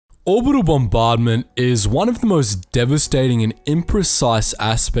Orbital bombardment is one of the most devastating and imprecise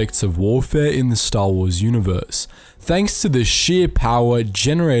aspects of warfare in the Star Wars universe, thanks to the sheer power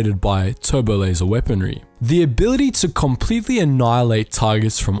generated by turbolaser weaponry. The ability to completely annihilate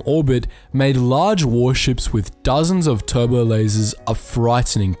targets from orbit made large warships with dozens of turbolasers a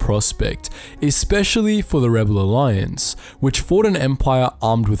frightening prospect, especially for the Rebel Alliance, which fought an empire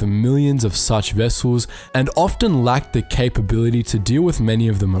armed with millions of such vessels and often lacked the capability to deal with many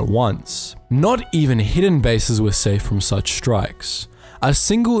of them at once. Not even hidden bases were safe from such strikes. A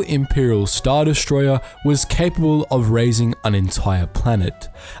single Imperial Star Destroyer was capable of razing an entire planet.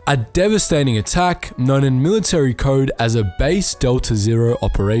 A devastating attack known in military code as a Base Delta Zero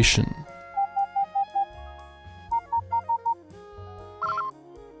operation.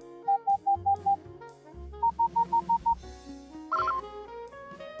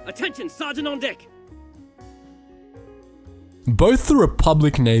 Attention, Sergeant on deck! Both the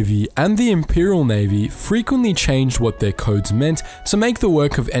Republic Navy and the Imperial Navy frequently changed what their codes meant to make the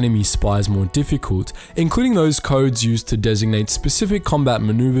work of enemy spies more difficult, including those codes used to designate specific combat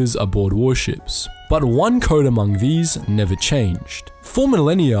maneuvers aboard warships. But one code among these never changed. For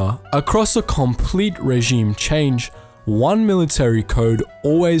millennia, across a complete regime change, one military code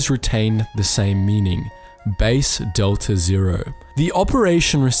always retained the same meaning: Base Delta Zero. The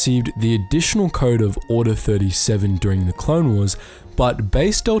operation received the additional code of Order 37 during the Clone Wars, but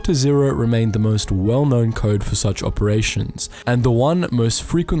Base Delta Zero remained the most well-known code for such operations, and the one most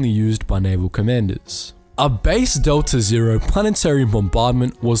frequently used by naval commanders. A Base Delta Zero planetary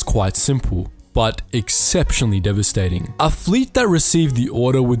bombardment was quite simple, but exceptionally devastating. A fleet that received the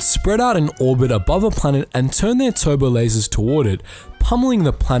order would spread out in orbit above a planet and turn their turbolasers toward it, pummeling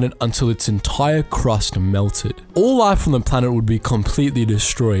the planet until its entire crust melted. All life on the planet would be completely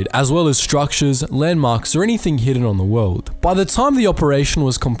destroyed, as well as structures, landmarks, or anything hidden on the world. By the time the operation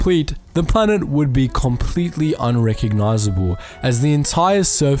was complete, the planet would be completely unrecognizable, as the entire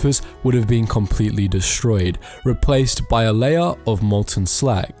surface would have been completely destroyed, replaced by a layer of molten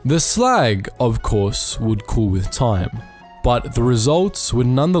slag. The slag, of course, would cool with time, but the results would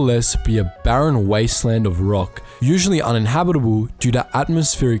nonetheless be a barren wasteland of rock, usually uninhabitable due to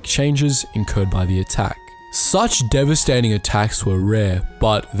atmospheric changes incurred by the attack. Such devastating attacks were rare,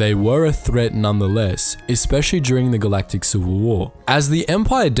 but they were a threat nonetheless, especially during the Galactic Civil War. As the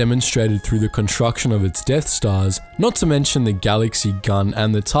Empire demonstrated through the construction of its Death Stars, not to mention the Galaxy Gun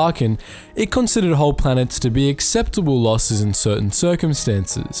and the Tarkin, it considered whole planets to be acceptable losses in certain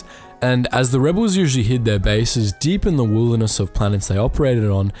circumstances. And as the rebels usually hid their bases deep in the wilderness of planets they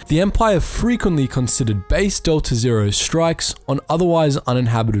operated on, the Empire frequently considered Base Delta Zero strikes on otherwise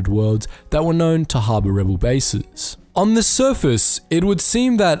uninhabited worlds that were known to harbor rebel bases. On the surface, it would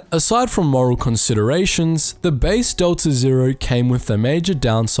seem that, aside from moral considerations, the Base Delta Zero came with the major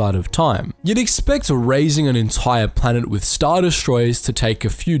downside of time. You'd expect razing an entire planet with Star Destroyers to take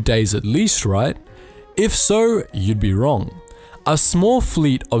a few days at least, right? If so, you'd be wrong. A small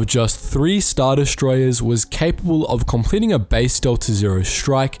fleet of just 3 Star Destroyers was capable of completing a Base Delta Zero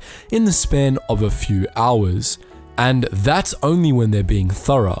strike in the span of a few hours, and that's only when they're being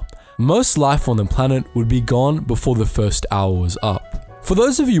thorough. Most life on the planet would be gone before the first hour was up. For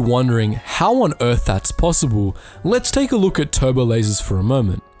those of you wondering how on earth that's possible, let's take a look at turbolasers for a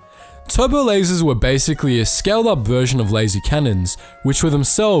moment. Turbolasers were basically a scaled up version of laser cannons, which were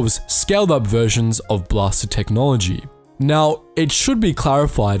themselves scaled up versions of blaster technology. Now, it should be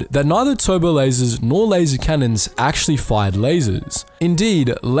clarified that neither turbolasers nor laser cannons actually fired lasers.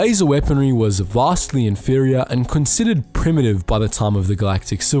 Indeed, laser weaponry was vastly inferior and considered primitive by the time of the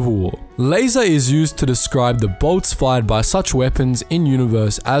Galactic Civil War. Laser is used to describe the bolts fired by such weapons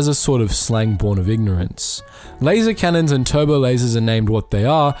in-universe as a sort of slang born of ignorance. Laser cannons and turbolasers are named what they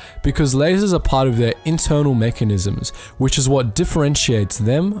are because lasers are part of their internal mechanisms, which is what differentiates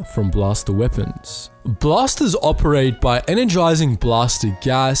them from blaster weapons. Blasters operate by energizing blaster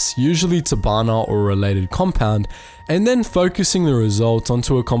gas, usually Tabana or a related compound, and then focusing the result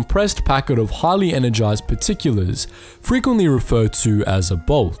onto a compressed packet of highly energized particulars, frequently referred to as a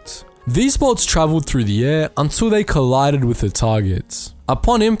bolt. These bolts traveled through the air until they collided with the targets.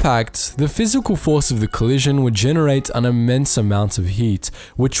 Upon impact, the physical force of the collision would generate an immense amount of heat,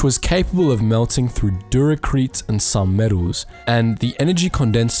 which was capable of melting through duracrete and some metals, and the energy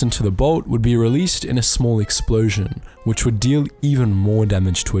condensed into the bolt would be released in a small explosion, which would deal even more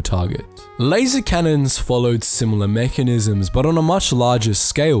damage to a target. Laser cannons followed similar mechanisms, but on a much larger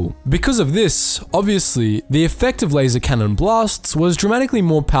scale. Because of this, obviously, the effect of laser cannon blasts was dramatically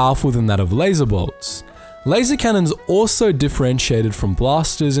more powerful than that of laser bolts. Laser cannons also differentiated from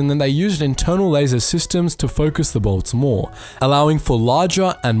blasters in that they used internal laser systems to focus the bolts more, allowing for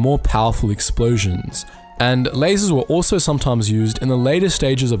larger and more powerful explosions. And lasers were also sometimes used in the later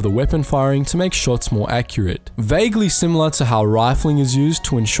stages of the weapon firing to make shots more accurate, vaguely similar to how rifling is used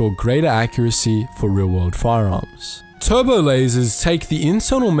to ensure greater accuracy for real-world firearms. Turbo lasers take the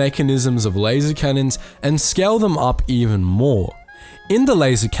internal mechanisms of laser cannons and scale them up even more. In the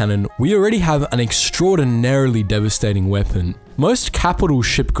laser cannon, we already have an extraordinarily devastating weapon. Most capital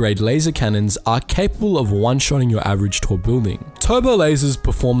ship-grade laser cannons are capable of one-shotting your average tall building. Turbo lasers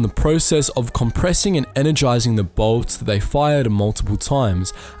perform the process of compressing and energizing the bolts that they fired multiple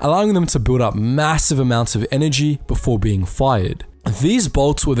times, allowing them to build up massive amounts of energy before being fired. These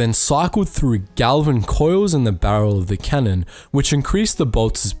bolts were then cycled through galvan coils in the barrel of the cannon, which increased the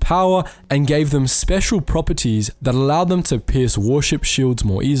bolts' power and gave them special properties that allowed them to pierce warship shields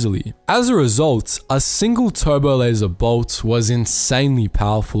more easily. As a result, a single turbo laser bolt was insanely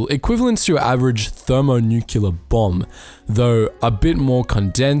powerful, equivalent to your average thermonuclear bomb, though a bit more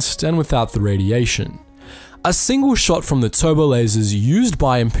condensed and without the radiation. A single shot from the turbo lasers used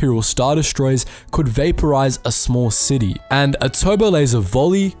by Imperial Star Destroyers could vaporize a small city, and a turbo laser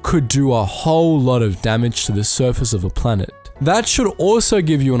volley could do a whole lot of damage to the surface of a planet. That should also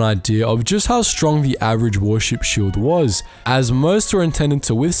give you an idea of just how strong the average warship shield was, as most were intended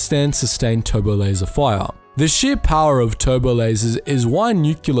to withstand sustained turbo laser fire. The sheer power of turbo lasers is why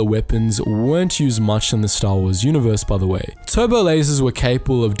nuclear weapons weren't used much in the Star Wars universe, by the way. Turbo lasers were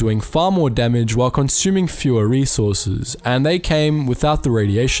capable of doing far more damage while consuming fewer resources, and they came without the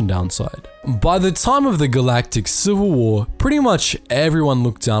radiation downside. By the time of the Galactic Civil War, pretty much everyone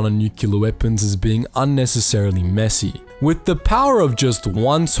looked down on nuclear weapons as being unnecessarily messy. With the power of just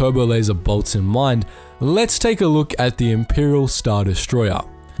one turbo laser bolt in mind, let's take a look at the Imperial Star Destroyer.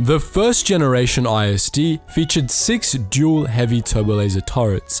 The first generation ISD featured 6 dual heavy turbo laser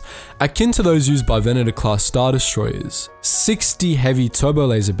turrets, akin to those used by Venator-class Star Destroyers, 60 heavy turbo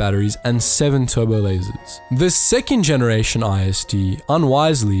laser batteries, and 7 turbo lasers. The second generation ISD,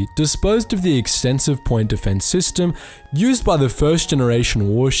 unwisely, disposed of the extensive point defense system used by the first generation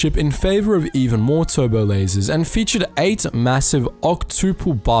warship in favor of even more turbo lasers, and featured 8 massive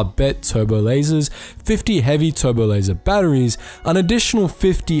octuple barbette turbo lasers, 50 heavy turbo laser batteries, an additional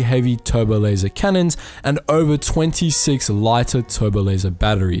 50 heavy turbo laser cannons, and over 26 lighter turbo laser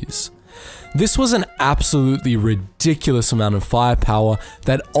batteries. This was an absolutely ridiculous amount of firepower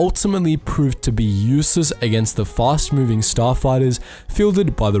that ultimately proved to be useless against the fast-moving starfighters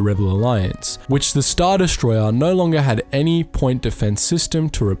fielded by the Rebel Alliance, which the Star Destroyer no longer had any point defense system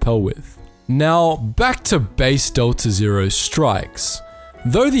to repel with. Now, back to base Delta Zero strikes.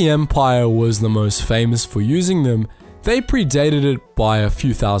 Though the Empire was the most famous for using them, they predated it by a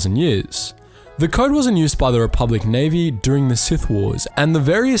few thousand years. The code wasn't used by the Republic Navy during the Sith Wars, and the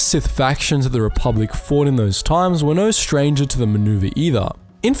various Sith factions that the Republic fought in those times were no stranger to the maneuver either.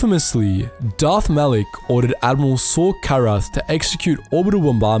 Infamously, Darth Malak ordered Admiral Saw Karath to execute orbital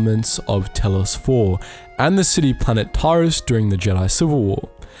bombardments of Telos IV and the city planet Taris during the Jedi Civil War.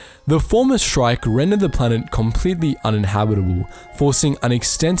 The former strike rendered the planet completely uninhabitable, forcing an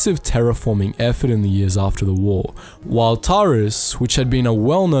extensive terraforming effort in the years after the war, while Taris, which had been a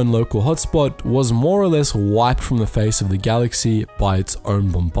well-known local hotspot, was more or less wiped from the face of the galaxy by its own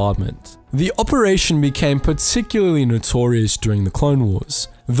bombardment. The operation became particularly notorious during the Clone Wars.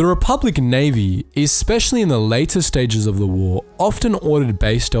 The Republic Navy, especially in the later stages of the war, often ordered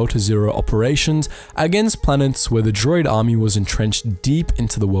base Delta Zero operations against planets where the droid army was entrenched deep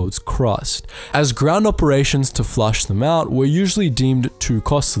into the world's crust, as ground operations to flush them out were usually deemed too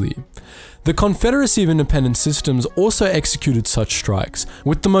costly. The Confederacy of Independent Systems also executed such strikes,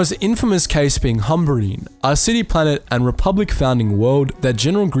 with the most infamous case being Humberine, a city planet and Republic founding world that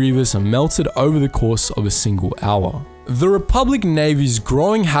General Grievous melted over the course of a single hour. The Republic Navy's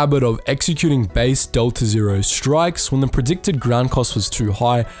growing habit of executing base Delta Zero strikes when the predicted ground cost was too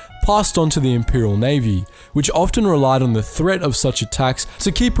high passed on to the Imperial Navy, which often relied on the threat of such attacks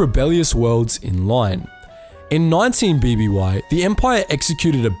to keep rebellious worlds in line. In 19 BBY, the Empire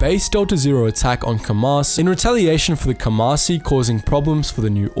executed a base Delta Zero attack on Kamasi in retaliation for the Kamasi causing problems for the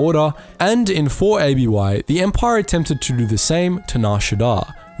New Order, and in 4 ABY, the Empire attempted to do the same to Nar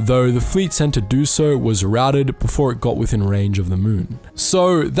Shaddaa, though the fleet sent to do so was routed before it got within range of the moon.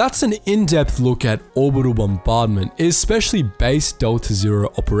 So that's an in-depth look at orbital bombardment, especially base Delta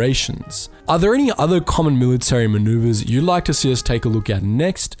Zero operations. Are there any other common military maneuvers you'd like to see us take a look at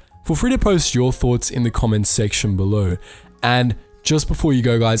next? Feel free to post your thoughts in the comments section below, and Just before you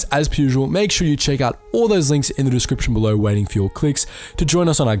go guys, as per usual, make sure you check out all those links in the description below waiting for your clicks to join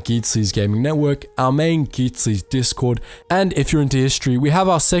us on our Geetsly's gaming network, our main Geetsly's Discord, and if you're into history, we have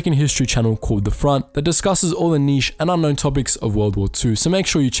our second history channel called The Front that discusses all the niche and unknown topics of World War II, so make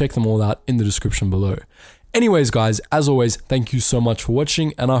sure you check them all out in the description below. Anyways guys, as always, thank you so much for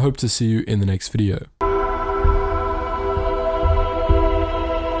watching and I hope to see you in the next video.